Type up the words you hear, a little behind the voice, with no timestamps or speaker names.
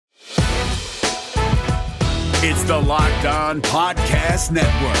It's the Locked On Podcast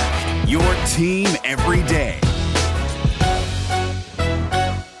Network, your team every day.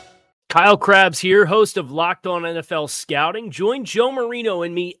 Kyle Krabs here, host of Locked On NFL Scouting. Join Joe Marino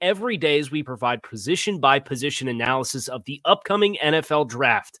and me every day as we provide position-by-position analysis of the upcoming NFL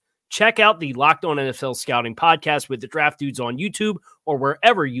Draft. Check out the Locked On NFL Scouting podcast with the Draft Dudes on YouTube or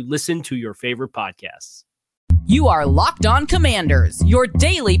wherever you listen to your favorite podcasts. You are Locked On Commanders, your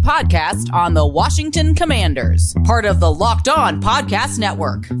daily podcast on the Washington Commanders. Part of the Locked On Podcast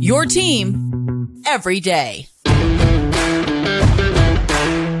Network, your team every day.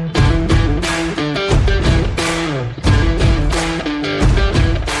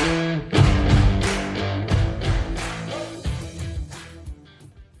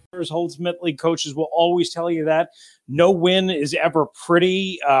 Ultimately, coaches will always tell you that no win is ever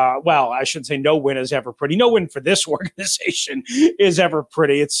pretty. Well, I shouldn't say no win is ever pretty. No win for this organization is ever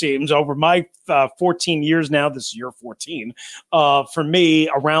pretty, it seems. Over my 14 years now, this is year 14, for me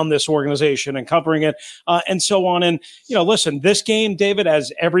around this organization and covering it and so on. And, you know, listen, this game, David,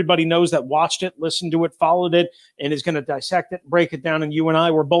 as everybody knows that watched it, listened to it, followed it, and is going to dissect it, break it down, and you and I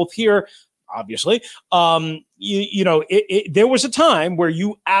were both here, obviously. There was a time where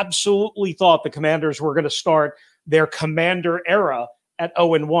you absolutely thought the Commanders were going to start their Commander era at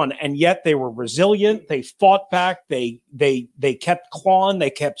 0-1, and yet they were resilient. They fought back. They kept clawing.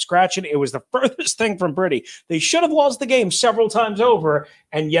 They kept scratching. It was the furthest thing from pretty. They should have lost the game several times over,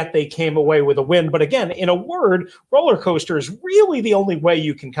 and yet they came away with a win. But again, in a word, roller coaster is really the only way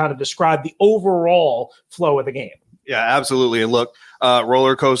you can kind of describe the overall flow of the game. Yeah, absolutely. And look,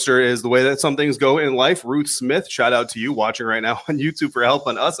 roller coaster is the way that some things go in life. Ruth Smith, shout out to you watching right now on YouTube for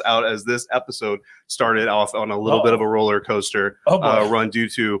helping us out as this episode started off on a little bit of a roller coaster run due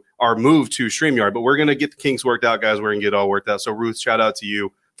to our move to StreamYard. But we're going to get the kinks worked out, guys. We're going to get it all worked out. So Ruth, shout out to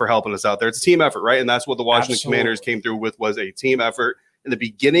you for helping us out there. It's a team effort, right? And that's what the Washington Commanders came through with, was a team effort. In the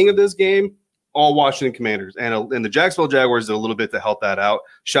beginning of this game, all Washington Commanders, and the Jacksonville Jaguars did a little bit to help that out.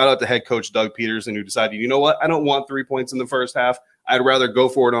 Shout out to head coach Doug Peterson, who decided, you know what, I don't want 3 points in the first half. I'd rather go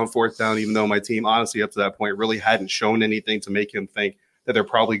for it on fourth down, even though my team, honestly, up to that point, really hadn't shown anything to make him think that they're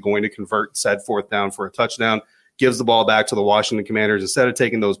probably going to convert said fourth down for a touchdown. Gives the ball back to the Washington Commanders instead of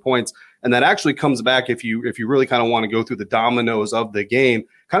taking those points. And that actually comes back, if you really kind of want to go through the dominoes of the game,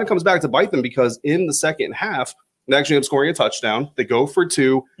 kind of comes back to bite them, because in the second half, they actually end up scoring a touchdown. They go for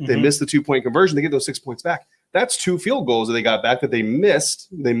two. They miss the 2-point conversion. They get those 6 points back. That's 2 field goals that they got back that they missed.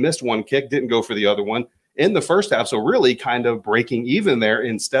 They missed one kick, didn't go for the other one in the first half. So really kind of breaking even there.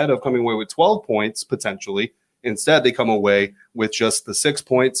 Instead of coming away with 12 points, potentially, instead they come away with just the 6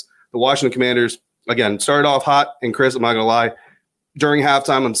 points. The Washington Commanders, again, started off hot. And Chris, I'm not going to lie, during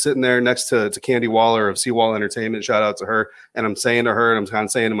halftime, I'm sitting there next to Candy Waller of Seawall Entertainment. Shout out to her. And I'm saying to her, and I'm kind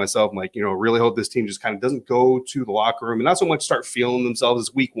of saying to myself, I'm like, you know, really hope this team just kind of doesn't go to the locker room and not so much start feeling themselves.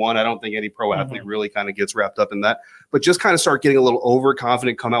 It's week one. I don't think any pro athlete really kind of gets wrapped up in that, but just kind of start getting a little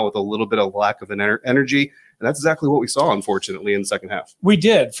overconfident, come out with a little bit of lack of energy. And that's exactly what we saw, unfortunately, in the second half. We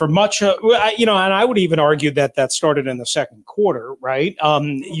did for much, and I would even argue that started in the second quarter, right?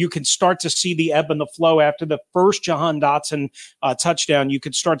 You could start to see the ebb and the flow after the first Jahan Dotson touchdown. You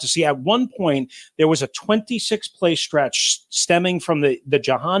could start to see at one point there was a 26-play stretch stemming from the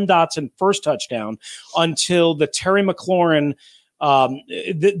Jahan Dotson first touchdown until the Terry McLaurin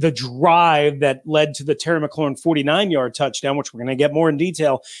the drive that led to the Terry McLaurin 49-yard touchdown, which we're going to get more in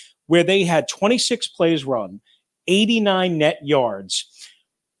detail, where they had 26 plays run, 89 net yards,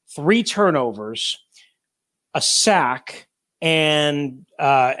 3 turnovers, a sack, and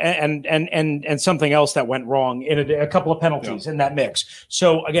something else that went wrong in a couple of penalties in that mix.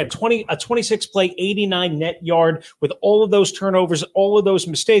 So again, 26 play, 89 net yard with all of those turnovers, all of those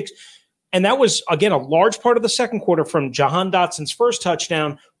mistakes. And that was, again, a large part of the second quarter from Jahan Dotson's first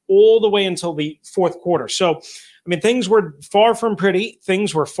touchdown all the way until the fourth quarter. So, I mean, things were far from pretty.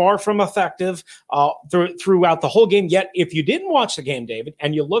 Things were far from effective throughout the whole game. Yet, if you didn't watch the game, David,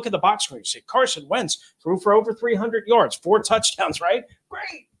 and you look at the box score, you say, Carson Wentz threw for over 300 yards, 4 touchdowns, right?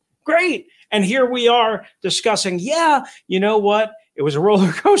 Great. And here we are discussing, you know what? It was a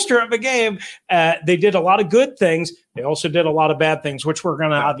roller coaster of a game. They did a lot of good things. They also did a lot of bad things, which we're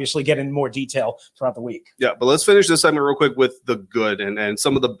going to obviously get in more detail throughout the week. Yeah, but let's finish this segment real quick with the good and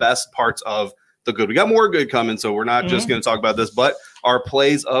some of the best parts of the good. We got more good coming, so we're not just going to talk about this, but our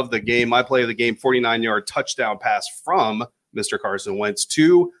plays of the game. My play of the game, 49-yard touchdown pass from Mr. Carson Wentz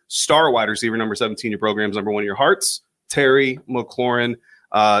to star wide receiver number 17, your program's number 1 in your hearts, Terry McLaurin.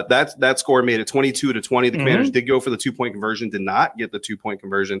 That score made it 22-20. The Commanders did go for the 2-point conversion, did not get the 2-point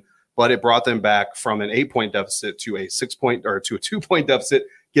conversion, but it brought them back from an 8-point deficit to a 6-point or to a 2-point deficit,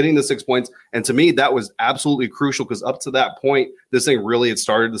 getting the 6 points. And to me, that was absolutely crucial because up to that point, this thing really had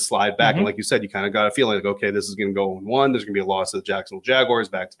started to slide back. And like you said, you kind of got a feeling like, okay, this is going to go 1-1. There's going to be a loss to the Jacksonville Jaguars,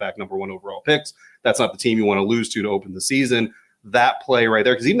 back-to-back number 1 overall picks. That's not the team you want to lose to open the season. That play right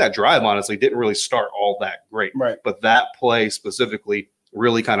there, because even that drive, honestly, didn't really start all that great. Right. But that play specifically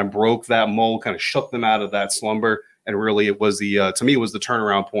really kind of broke that mold, kind of shook them out of that slumber. And really, it was to me, it was the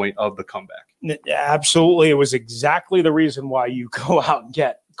turnaround point of the comeback. Absolutely. It was exactly the reason why you go out and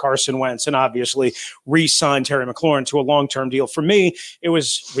get Carson Wentz and obviously re-signed Terry McLaurin to a long-term deal. For me, it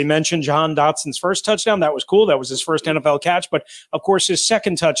was, we mentioned Jahan Dotson's first touchdown. That was cool. That was his first NFL catch. But, of course, his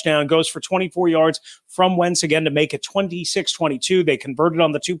second touchdown goes for 24 yards from Wentz again to make it 26-22. They converted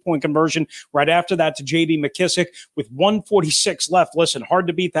on the 2-point conversion right after that to J.D. McKissick with 1:46 left. Listen, hard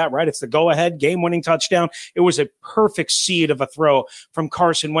to beat that, right? It's the go-ahead game-winning touchdown. It was a perfect seed of a throw from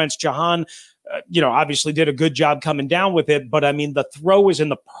Carson Wentz. Jahan obviously did a good job coming down with it, but I mean, the throw was in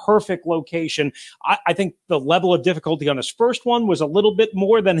the perfect location. I think the level of difficulty on his first one was a little bit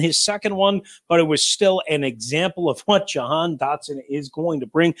more than his second one, but it was still an example of what Jahan Dotson is going to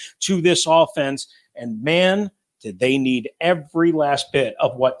bring to this offense. And man, did they need every last bit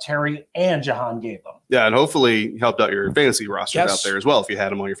of what Terry and Jahan gave them. Yeah, and hopefully helped out your fantasy rosters out there as well if you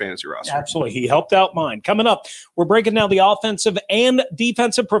had him on your fantasy roster. Absolutely. He helped out mine. Coming up, we're breaking down the offensive and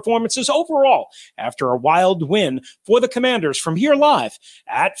defensive performances overall after a wild win for the Commanders from here live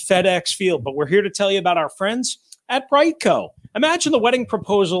at FedEx Field. But we're here to tell you about our friends at Brightco. Imagine the wedding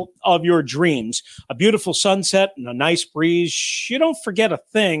proposal of your dreams, a beautiful sunset and a nice breeze. You don't forget a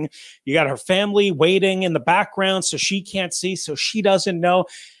thing. You got her family waiting in the background so she can't see, so she doesn't know.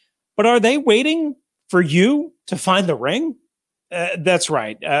 But are they waiting for you to find the ring? That's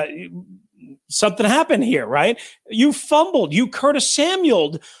right. Something happened here, right? You fumbled. You Curtis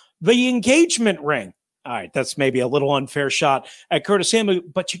Samuel'd the engagement ring. All right, that's maybe a little unfair shot at Curtis Samuel,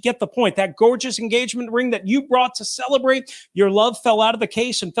 but you get the point. That gorgeous engagement ring that you brought to celebrate your love fell out of the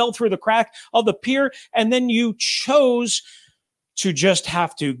case and fell through the crack of the pier, and then you chose to just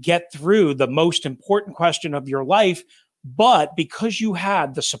have to get through the most important question of your life. But because you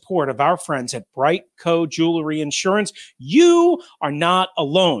had the support of our friends at Brightco Jewelry Insurance, you are not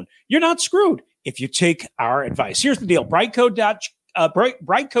alone. You're not screwed if you take our advice. Here's the deal. Brightco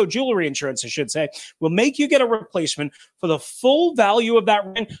Jewelry Insurance, I should say, will make you get a replacement for the full value of that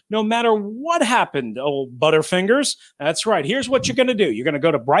ring, no matter what happened, old Butterfingers. That's right. Here's what you're going to do. You're going to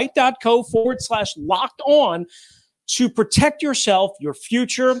go to bright.co/locked on to protect yourself, your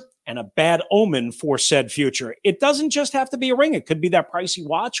future, and a bad omen for said future. It doesn't just have to be a ring. It could be that pricey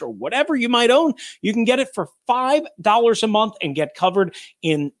watch or whatever you might own. You can get it for $5 a month and get covered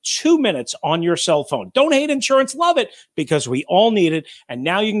in 2 minutes on your cell phone. Don't hate insurance. Love it, because we all need it. And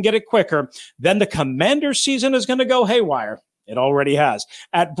now you can get it quicker. Then the Commander season is going to go haywire. It already has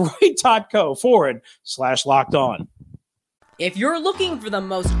at bright.co/locked on. If you're looking for the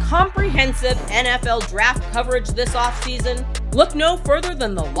most comprehensive NFL draft coverage this offseason, look no further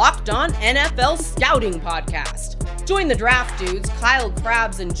than the Locked On NFL Scouting Podcast. Join the draft dudes, Kyle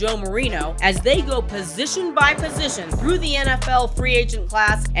Krabs and Joe Marino, as they go position by position through the NFL free agent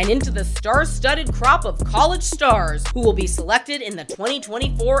class and into the star-studded crop of college stars who will be selected in the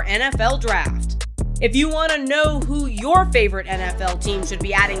 2024 NFL Draft. If you want to know who your favorite NFL team should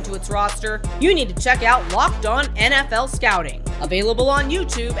be adding to its roster, you need to check out Locked On NFL Scouting, available on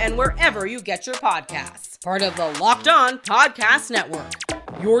YouTube and wherever you get your podcasts. Part of the Locked On Podcast Network,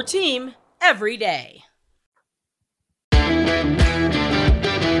 your team every day.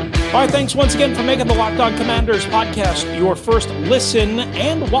 All right, thanks once again for making the Locked On Commanders podcast your first listen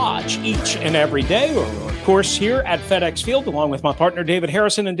and watch each and every day. Of course, here at FedEx Field, along with my partner, David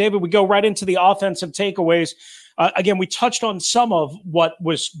Harrison. And David, we go right into the offensive takeaways. Again, we touched on some of what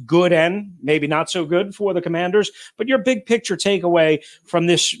was good and maybe not so good for the Commanders, but your big picture takeaway from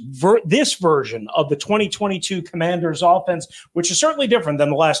this version of the 2022 Commanders offense, which is certainly different than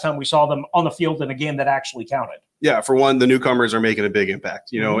the last time we saw them on the field in a game that actually counted. Yeah, for one, the newcomers are making a big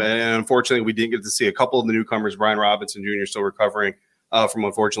impact, and unfortunately we didn't get to see a couple of the newcomers. Brian Robinson Jr. still recovering from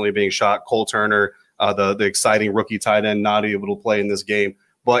unfortunately being shot. Cole Turner, the exciting rookie tight end, not able to play in this game.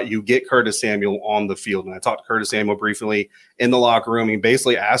 But you get Curtis Samuel on the field. And I talked to Curtis Samuel briefly in the locker room. He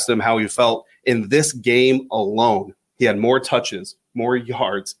basically asked him how he felt in this game alone. He had more touches, more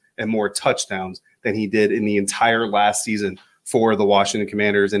yards, and more touchdowns than he did in the entire last season for the Washington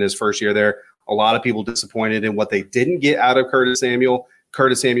Commanders in his first year there. A lot of people disappointed in what they didn't get out of Curtis Samuel.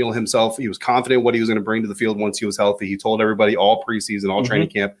 Curtis Samuel himself, he was confident what he was going to bring to the field once he was healthy. He told everybody all preseason, all training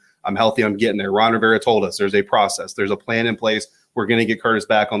camp, I'm healthy, I'm getting there. Ron Rivera told us there's a process, there's a plan in place. We're going to get Curtis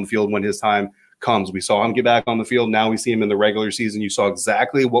back on the field when his time comes. We saw him get back on the field. Now we see him in the regular season. You saw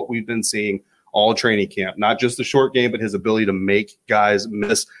exactly what we've been seeing all training camp, not just the short game, but his ability to make guys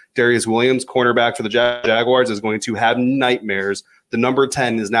miss. Darius Williams, cornerback for the Jaguars, is going to have nightmares. The number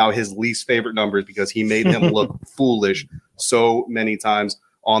 10 is now his least favorite number because he made him look foolish so many times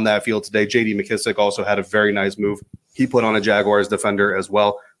on that field today. J.D. McKissick also had a very nice move. He put on a Jaguars defender as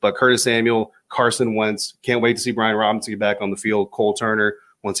well. But Curtis Samuel, Carson Wentz, can't wait to see Brian Robinson get back on the field. Cole Turner,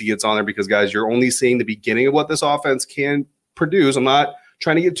 once he gets on there, because, guys, you're only seeing the beginning of what this offense can produce. I'm not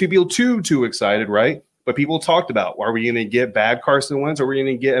trying to get people too excited, right? But people talked about, are we going to get bad Carson Wentz, or are we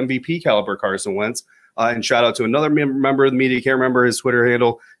going to get MVP caliber Carson Wentz? And shout out to another member of the media. Can't remember his Twitter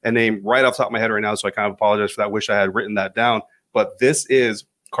handle and name right off the top of my head right now, so I kind of apologize for that. Wish I had written that down. But this is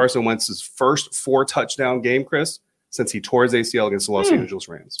Carson Wentz's first 4-touchdown game, Chris, since he tore his ACL against the Los Angeles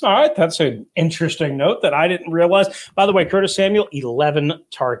Rams. All right, that's an interesting note that I didn't realize. By the way, Curtis Samuel, 11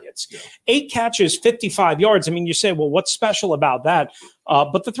 targets, 8 catches, 55 yards. I mean, you say, well, what's special about that?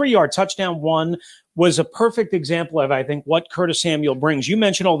 But the 3-yard touchdown one was a perfect example of, I think, what Curtis Samuel brings. You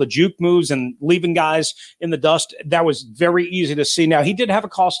mentioned all the juke moves and leaving guys in the dust. That was very easy to see. Now, he did have a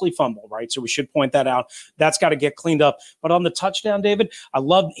costly fumble, right? So we should point that out. That's got to get cleaned up. But on the touchdown, David, I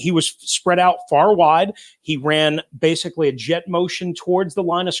loved he was spread out far wide. He ran basically a jet motion towards the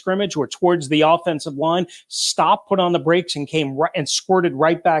line of scrimmage or towards the offensive line, stopped, put on the brakes, and came right and squirted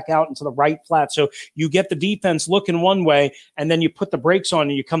right back out into the right flat. So you get the defense looking one way, and then you put the brakes on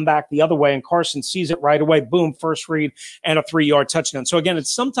and you come back the other way, and Carson sees it right away. Boom, first read and a 3-yard touchdown. So again,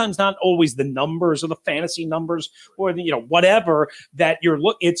 it's sometimes not always the numbers or the fantasy numbers or the, whatever that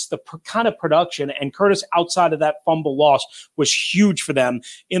it's the kind of production. And Curtis, outside of that fumble loss, was huge for them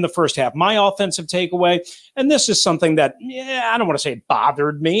in the first half. My offensive takeaway, and this is something that I don't want to say it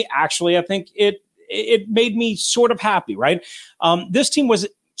bothered me. Actually, I think it made me sort of happy, right? This team was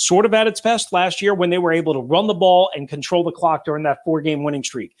sort of at its best last year when they were able to run the ball and control the clock during that 4-game winning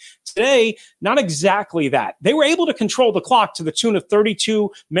streak. Today, not exactly that. They were able to control the clock to the tune of 32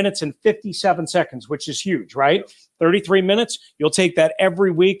 minutes and 57 seconds, which is huge, right? 33 minutes, you'll take that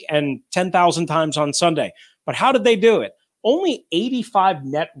every week and 10,000 times on Sunday. But how did they do it? Only 85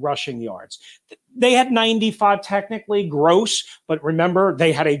 net rushing yards. They had 95 technically gross, but remember,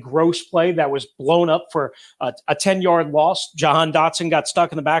 they had a gross play that was blown up for a 10-yard loss. Jahan Dotson got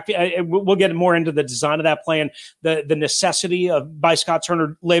stuck in the backfield. We'll get more into the design of that play and the necessity by Scott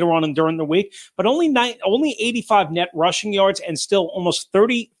Turner later on and during the week. But only 85 net rushing yards and still almost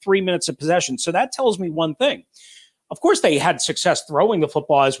 33 minutes of possession. So that tells me one thing. Of course, they had success throwing the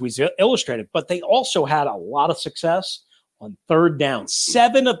football, as we illustrated, but they also had a lot of success on third down.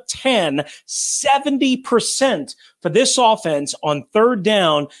 7 of 10, 70% for this offense on third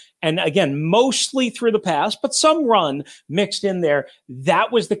down. And again, mostly through the pass, but some run mixed in there.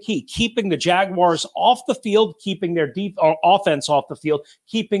 That was the key, keeping the Jaguars off the field, keeping their offense off the field,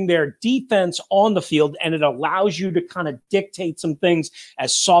 keeping their defense on the field. And it allows you to kind of dictate some things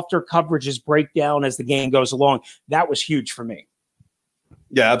as softer coverages break down as the game goes along. That was huge for me.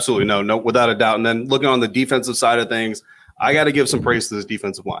 Yeah, absolutely. No, without a doubt. And then looking on the defensive side of things, I got to give some praise to this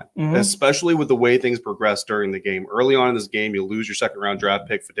defensive line, especially with the way things progressed during the game. Early on in this game, you lose your second-round draft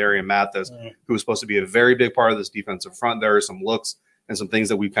pick, Fedarian Mathis, who was supposed to be a very big part of this defensive front. There are some looks and some things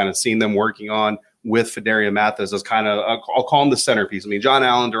that we've kind of seen them working on with Fedarian Mathis as kind of, I'll call him the centerpiece. I mean, John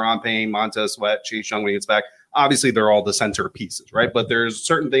Allen, Deron Payne, Montez Sweat, Chase Young when he gets back, obviously they're all the center pieces, right? But there's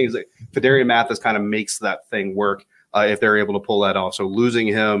certain things that Fedarian Mathis kind of makes that thing work if they're able to pull that off. So losing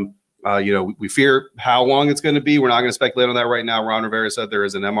him, we fear how long it's going to be. We're not going to speculate on that right now. Ron Rivera said there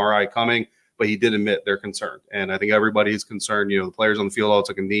is an MRI coming, but he did admit they're concerned. And I think everybody's concerned. The players on the field all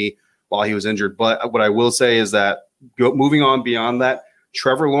took a knee while he was injured. But what I will say is that moving on beyond that,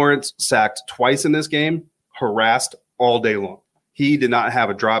 Trevor Lawrence sacked twice in this game, harassed all day long. He did not have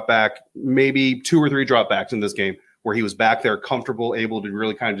a drop back, maybe 2 or 3 drop backs in this game where he was back there comfortable, able to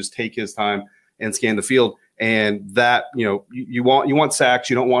really kind of just take his time and scan the field. And that, you want sacks,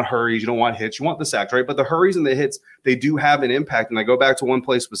 you don't want hurries, you don't want hits, you want the sacks, right? But the hurries and the hits, they do have an impact. And I go back to one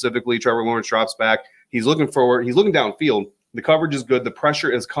play specifically, Trevor Lawrence drops back. He's looking forward. He's looking downfield. The coverage is good. The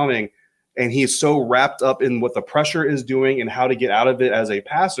pressure is coming. And he's so wrapped up in what the pressure is doing and how to get out of it as a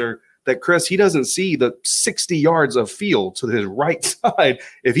passer that, Chris, he doesn't see the 60 yards of field to his right side.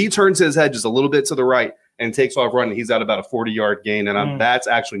 If he turns his head just a little bit to the right and takes off running, he's at about a 40-yard gain. And that's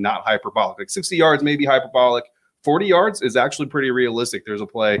actually not hyperbolic. Like 60 yards may be hyperbolic. 40 yards is actually pretty realistic. There's a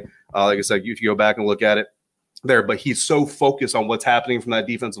play, like I said, you can go back and look at it there. But he's so focused on what's happening from that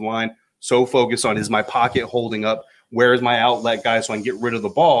defensive line, so focused on, is my pocket holding up? Where is my outlet guy so I can get rid of the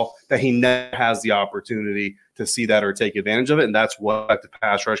ball, that he never has the opportunity to see that or take advantage of it. And that's what the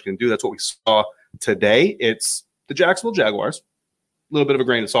pass rush can do. That's what we saw today. It's the Jacksonville Jaguars. A little bit of a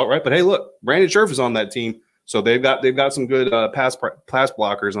grain of salt, right? But hey, look, Brandon Scherff is on that team. So they've got some good pass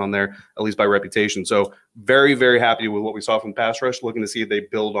blockers on there, at least by reputation. So very, very happy with what we saw from pass rush, looking to see if they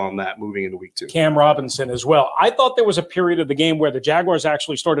build on that moving into week 2. Cam Robinson as well. I thought there was a period of the game where the Jaguars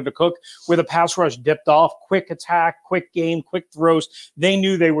actually started to cook, where the pass rush dipped off, quick attack, quick game, quick throws. They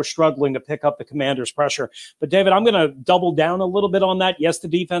knew they were struggling to pick up the Commanders' pressure. But, David, I'm going to double down a little bit on that. Yes, the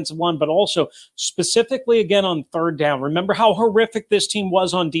defensive one, but also specifically again on third down. Remember how horrific this team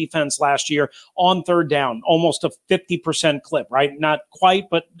was on defense last year on third down, almost a 50% clip, right? Not quite,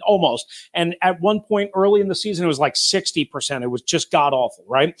 but almost. And at one point early in the season, it was like 60%. It was just god-awful,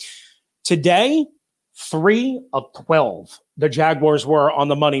 right? Today, 3 of 12, the Jaguars were on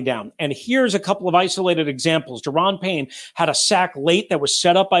the money down. And here's a couple of isolated examples. Daron Payne had a sack late that was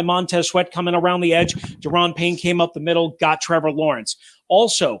set up by Montez Sweat coming around the edge. Daron Payne came up the middle, got Trevor Lawrence.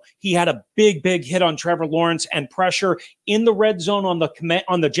 Also, he had a big hit on Trevor Lawrence and pressure in the red zone on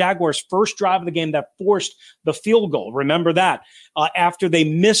the Jaguars' first drive of the game that forced the field goal. Remember that after they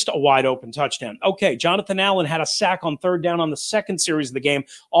missed a wide open touchdown. Okay, Jonathan Allen had a sack on third down on the second series of the game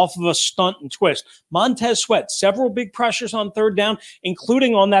off of a stunt and twist. Montez Sweat, several big pressures on third down,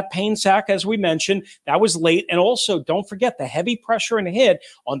 including on that Payne sack, as we mentioned. That was late. And also, don't forget the heavy pressure and hit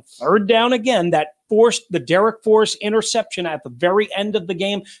on third down again that forced the Derek Forrest interception at the very end of the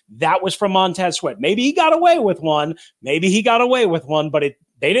game. That was from Montez Sweat. Maybe he got away with one. But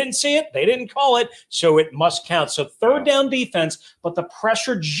they didn't see it. They didn't call it. So it must count. So third down defense, but the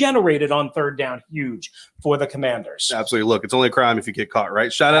pressure generated on third down, huge for the Commanders. Absolutely. Look, it's only a crime if you get caught,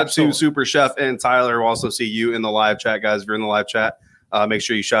 right? Shout out to Super Chef and Tyler. We'll also see you in the live chat, guys. If you're in the live chat, make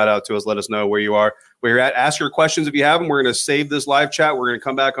sure you shout out to us. Let us know where you are, where you're at. Ask your questions if you have them. We're going to save this live chat. We're going to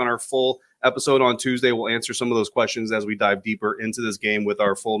come back on our full episode on Tuesday. We'll answer some of those questions as we dive deeper into this game with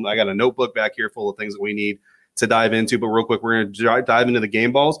our full. I got a notebook back here full of things that we need to dive into. But real quick, we're going to dive into the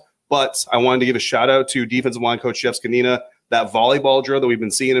game balls. But I wanted to give a shout out to defensive line coach Jeff Scanina. That volleyball drill that we've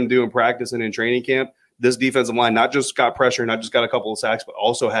been seeing him do in practice and in training camp. This defensive line not just got pressure, not just got a couple of sacks, but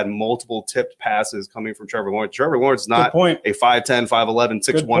also had multiple tipped passes coming from Trevor Lawrence. Trevor Lawrence is not a 5'10", 5'11",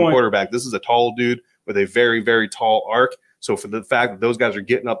 6'1" quarterback. This is a tall dude with a very, very tall arc. So for the fact that those guys are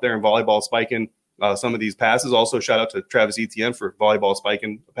getting up there and volleyball spiking some of these passes, also shout out to Travis Etienne for volleyball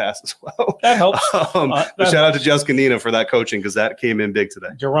spiking the pass as well. That helps. Shout out to Jessica Nina for that coaching because that came in big today.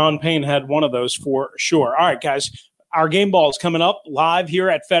 Daron Payne had one of those for sure. All right, guys. Our game ball is coming up live here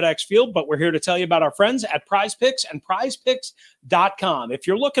at FedEx Field, but we're here to tell you about our friends at Prize Picks and prizepicks.com. If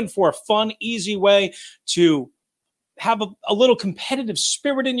you're looking for a fun, easy way to have a little competitive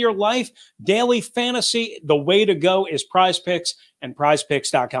spirit in your life, daily fantasy, the way to go is Prize Picks and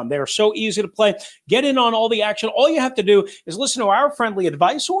prizepicks.com. They are so easy to play. Get in on all the action. All you have to do is listen to our friendly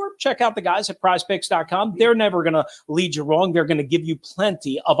advice or check out the guys at prizepicks.com. They're never going to lead you wrong. They're going to give you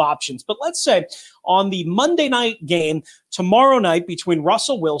plenty of options. But let's say on the Monday night game tomorrow night between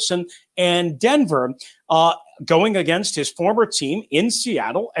Russell Wilson and Denver, going against his former team in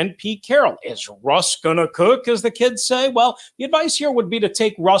Seattle and Pete Carroll. Is Russ going to cook, as the kids say? Well, the advice here would be to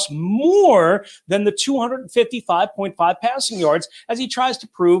take Russ more than the 255.5 passing yards as he tries to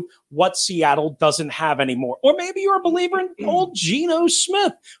prove what Seattle doesn't have anymore. Or maybe you're a believer in old Geno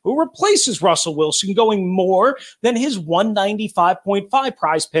Smith, who replaces Russell Wilson, going more than his 195.5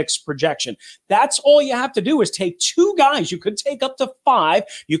 Prize Picks projection. That's all you have to do is take two guys. You could take up to 5.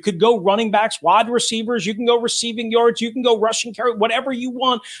 You could go running backs, wide receivers. You can go receiving yards. You can go rushing carry, whatever you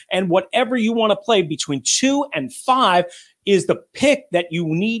want. And whatever you want to play between 2 and 5 is the pick that you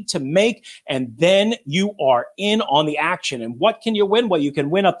need to make, and then you are in on the action. And what can you win? Well, you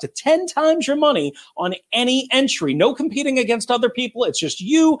can win up to 10 times your money on any entry. No competing against other people. It's just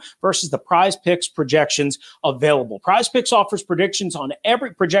you versus the Prize Picks projections available. Prize Picks offers projections on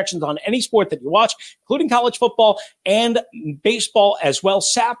any sport that you watch, including college football and baseball as well.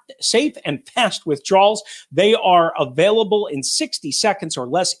 Safe and fast withdrawals. They are available in 60 seconds or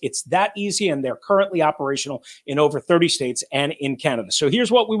less. It's that easy, and they're currently operational in over 30 states and in Canada. So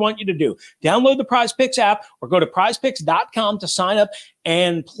here's what we want you to do. Download the Prize Picks app or go to prizepicks.com to sign up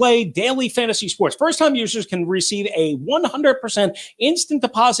and play daily fantasy sports. First-time users can receive a 100% instant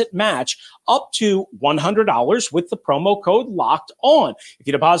deposit match up to $100 with the promo code Locked On. If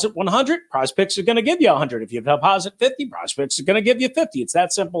you deposit $100, Prize Picks is going to give you $100. If you deposit $50, Prize Picks is going to give you $50. It's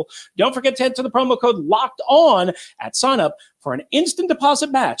that simple. Don't forget to enter the promo code Locked On at sign-up for an instant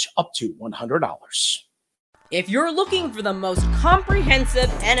deposit match up to $100. If you're looking for the most comprehensive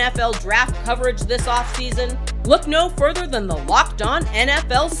NFL draft coverage this offseason, look no further than the Locked On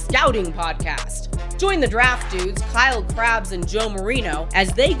NFL Scouting Podcast. Join the draft dudes, Kyle Krabs and Joe Marino,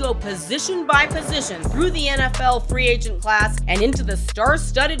 as they go position by position through the NFL free agent class and into the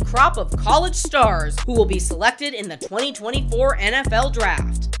star-studded crop of college stars who will be selected in the 2024 NFL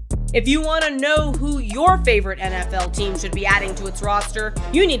Draft. If you want to know who your favorite NFL team should be adding to its roster,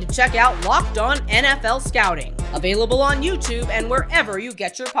 you need to check out Locked On NFL Scouting, available on YouTube and wherever you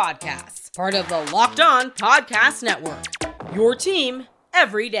get your podcasts. Part of the Locked On Podcast Network, your team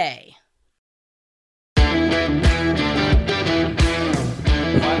every day.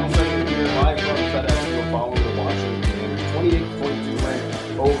 Final segment here live from FedEx following the Washington 28-22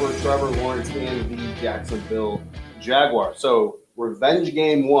 win over Trevor Lawrence and the Jacksonville Jaguars. So revenge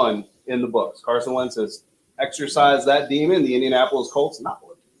game one in the books. Carson Wentz has exercised that demon. The Indianapolis Colts not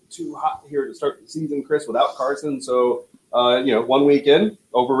looking too hot here to start the season, Chris, without Carson. So 1 weekend,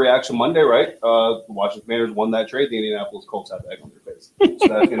 overreaction Monday, right? The Washington Commanders won that trade. The Indianapolis Colts have egg on their face. So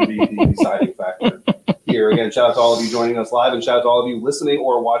that's going to be the deciding factor here. Again, shout out to all of you joining us live, and shout out to all of you listening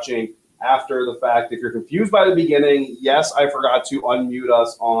or watching after the fact. If you're confused by the beginning, yes, I forgot to unmute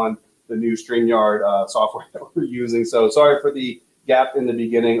us on the new StreamYard software that we're using. So sorry for the gap in the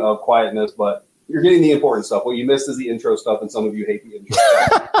beginning of quietness, but you're getting the important stuff. What you missed is the intro stuff, and some of you hate the intro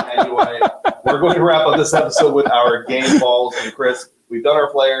stuff. Anyway, we're going to wrap up this episode with our game balls. And Chris, we've done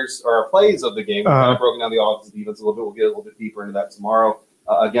our plays of the game. We've kind of broken down the offense defense a little bit. We'll get a little bit deeper into that tomorrow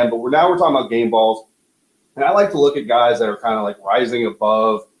again. But we're talking about game balls. And I like to look at guys that are kind of like rising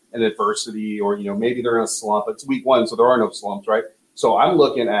above an adversity, or, maybe they're in a slump. It's week one, so there are no slumps, right? So I'm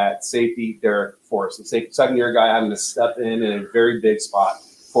looking at safety Derek Forrest, the second-year guy having to step in a very big spot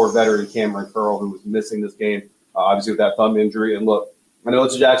for veteran Cameron Curl, who was missing this game, obviously with that thumb injury. And look, I know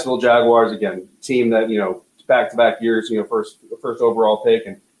it's the Jacksonville Jaguars, again, team that, back-to-back years, first overall pick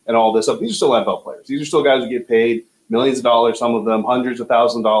and all this stuff. These are still NFL players. These are still guys who get paid millions of dollars, some of them hundreds of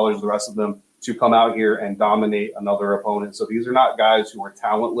thousands of dollars, the rest of them to come out here and dominate another opponent. So these are not guys who are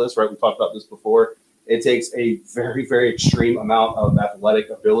talentless, right? We talked about this before. It takes a very, very extreme amount of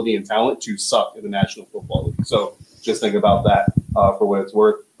athletic ability and talent to suck in the National Football League. So just think about that for what it's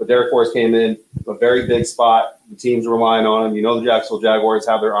worth. But Derek Forrest came in a very big spot. The team's relying on him. The Jacksonville Jaguars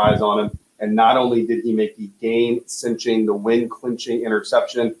have their eyes on him. And not only did he make the game-cinching, the win-clinching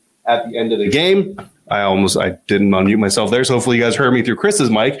interception at the end of the game, I didn't unmute myself there, so hopefully you guys heard me through Chris's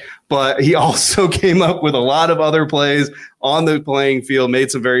mic, but he also came up with a lot of other plays on the playing field,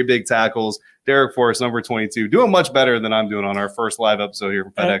 made some very big tackles. Derek Forrest, number 22, doing much better than I'm doing on our first live episode here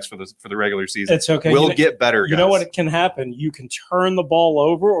from FedEx for the regular season. It's okay. We'll get better, guys. You know what can happen? You can turn the ball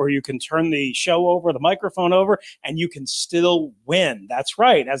over, or you can turn the show over, the microphone over, and you can still win. That's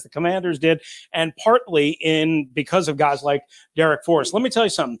right, as the Commanders did, and partly because of guys like Derek Forrest. Let me tell you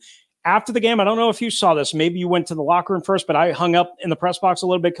something. After the game, I don't know if you saw this. Maybe you went to the locker room first, but I hung up in the press box a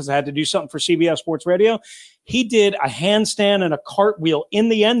little bit because I had to do something for CBS Sports Radio. He did a handstand and a cartwheel in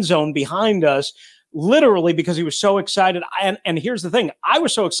the end zone behind us, literally because he was so excited. And here's the thing. I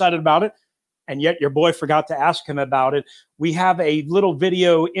was so excited about it, and yet your boy forgot to ask him about it. We have a little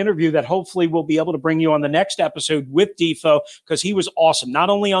video interview that hopefully we'll be able to bring you on the next episode with Defo, because he was awesome,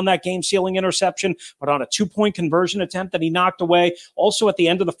 not only on that game-sealing interception, but on a 2-point conversion attempt that he knocked away. Also at the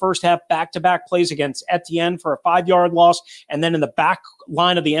end of the first half, back-to-back plays against Etienne for a 5-yard loss. And then in the back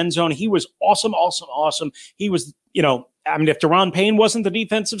line of the end zone, he was awesome. He was, if Deron Payne wasn't the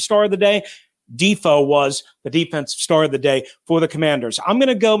defensive star of the day, Defo was the defensive star of the day for the Commanders. I'm going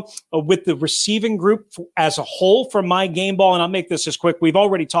to go with the receiving group as a whole for my game ball, and I'll make this as quick. We've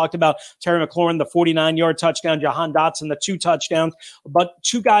already talked about Terry McLaurin, the 49-yard touchdown, Jahan Dotson, the 2 touchdowns, but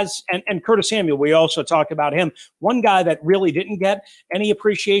 2 guys, and Curtis Samuel, we also talked about him. One guy that really didn't get any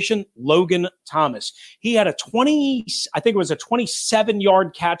appreciation, Logan Thomas. He had a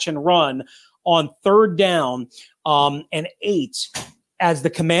 27-yard catch and run on 3rd down and 8. As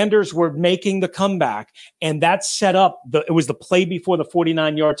the Commanders were making the comeback, and that set up it was the play before the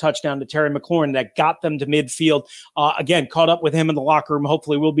 49-yard touchdown to Terry McLaurin that got them to midfield. Again, caught up with him in the locker room.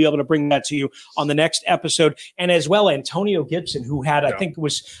 Hopefully we'll be able to bring that to you on the next episode. And as well, Antonio Gibson, who had, I think it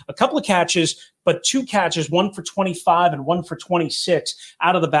was a couple of catches, but 2 catches, 1 for 25 and 1 for 26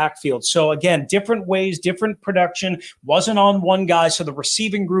 out of the backfield. So again, different ways, different production, wasn't on one guy. So the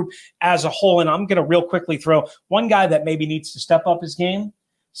receiving group as a whole, and I'm going to real quickly throw one guy that maybe needs to step up his game,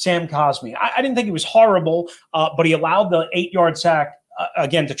 Sam Cosmi. I didn't think he was horrible, but he allowed the 8-yard sack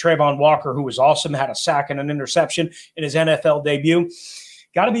again to Trayvon Walker, who was awesome, had a sack and an interception in his NFL debut.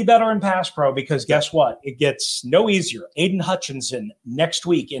 Got to be better in pass pro, because guess what? It gets no easier. Aiden Hutchinson next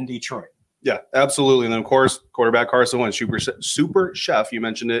week in Detroit. Yeah, absolutely. And then, of course, quarterback Carson Wentz, super chef. You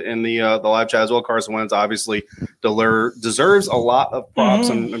mentioned it in the live chat as well. Carson Wentz obviously deserves a lot of props.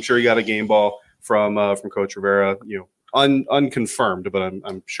 I'm sure you got a game ball from Coach Rivera. Unconfirmed, but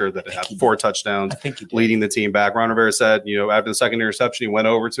I'm sure that it had 4 touchdowns, leading the team back. Ron Rivera said, after the second interception, he went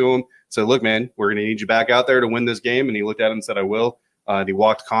over to him, said, "Look, man, we're going to need you back out there to win this game." And he looked at him and said, "I will." And he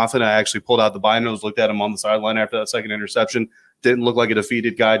walked confident. I actually pulled out the binos, looked at him on the sideline after that second interception. Didn't look like a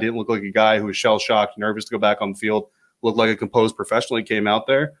defeated guy. Didn't look like a guy who was shell-shocked, nervous to go back on the field. Looked like a composed professional. He came out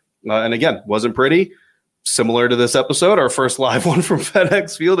there. And again, wasn't pretty. Similar to this episode, our first live one from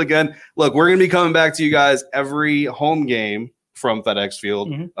FedEx Field. Again, look, we're going to be coming back to you guys every home game from FedEx Field.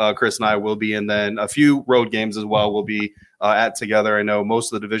 Mm-hmm. Chris and I will be, and then a few road games as well will be at together. I know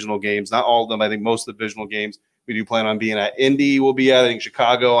most of the divisional games, not all of them, I think most of the divisional games we do plan on being at. Indy will be at, I think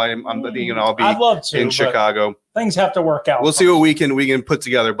Chicago. I'm thinking I'll be in Chicago. Things have to work out. We'll see what we can put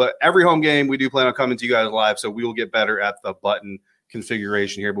together. But every home game, we do plan on coming to you guys live, so we will get better at the button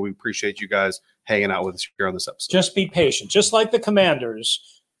configuration here. But we appreciate you guys hanging out with us here on this episode. Just be patient. Just like the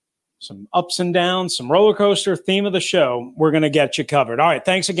Commanders, some ups and downs, some roller coaster, theme of the show. We're going to get you covered. All right.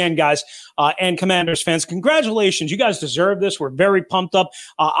 Thanks again, guys, and Commanders fans. Congratulations. You guys deserve this. We're very pumped up.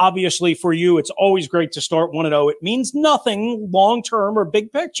 Obviously, for you, it's always great to start 1-0. It means nothing long-term or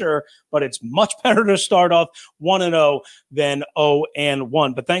big picture, but it's much better to start off 1-0 than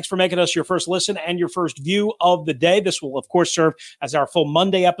 0-1. But thanks for making us your first listen and your first view of the day. This will, of course, serve as our full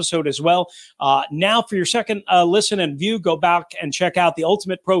Monday episode as well. Now, for your second listen and view, go back and check out the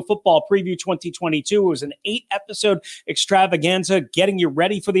Ultimate Pro Football Preview 2022. It was an 8-episode extravaganza getting you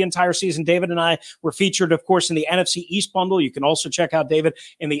ready for the entire season. David and I were featured, of course, in the NFC East bundle. You can also check out David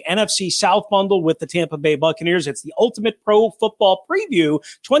in the NFC South bundle with the Tampa Bay Buccaneers. It's the Ultimate Pro Football Preview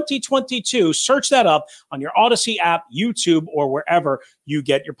 2022. Search that up on your Odyssey app, YouTube, or wherever you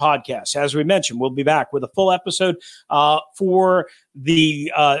get your podcasts. As we mentioned, we'll be back with a full episode for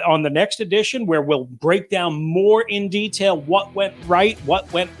the on the next edition, where we'll break down more in detail what went right,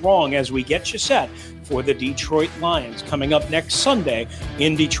 what went wrong, as we get you set for the Detroit Lions coming up next Sunday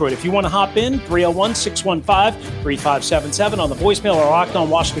in Detroit. If you want to hop in, 301-615-3577 on the voicemail, or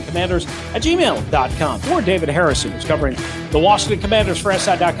LockedOnWashingtonCommanders@gmail.com. For David Harrison, who's covering the Washington Commanders for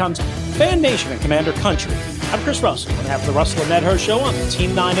SI.com's Fan Nation and Commander Country. I'm Chris Russell, on behalf of the Russell and Medhurst Show on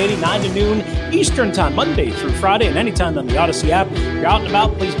Team 980, 9 to noon Eastern Time, Monday through Friday, and anytime on the Odyssey app. If you're out and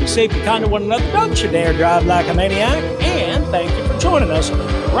about, please be safe, be kind to one another. Don't you dare drive like a maniac. And thank you for joining us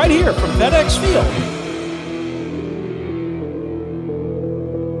right here from FedEx Field.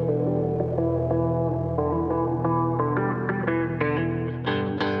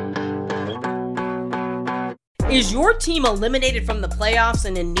 Is your team eliminated from the playoffs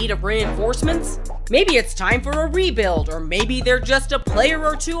and in need of reinforcements? Maybe it's time for a rebuild, or maybe they're just a player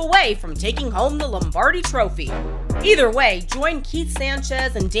or two away from taking home the Lombardi Trophy. Either way, join Keith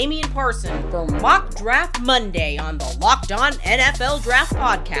Sanchez and Damian Carson for Mock Draft Monday on the Locked On NFL Draft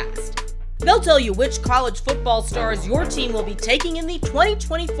Podcast. They'll tell you which college football stars your team will be taking in the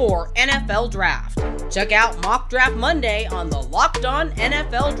 2024 NFL Draft. Check out Mock Draft Monday on the Locked On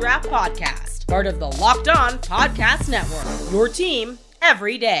NFL Draft Podcast, part of the Locked On Podcast Network, your team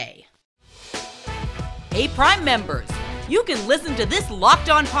every day. Hey, Prime members, you can listen to this Locked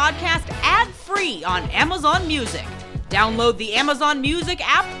On podcast ad-free on Amazon Music. Download the Amazon Music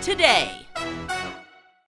app today.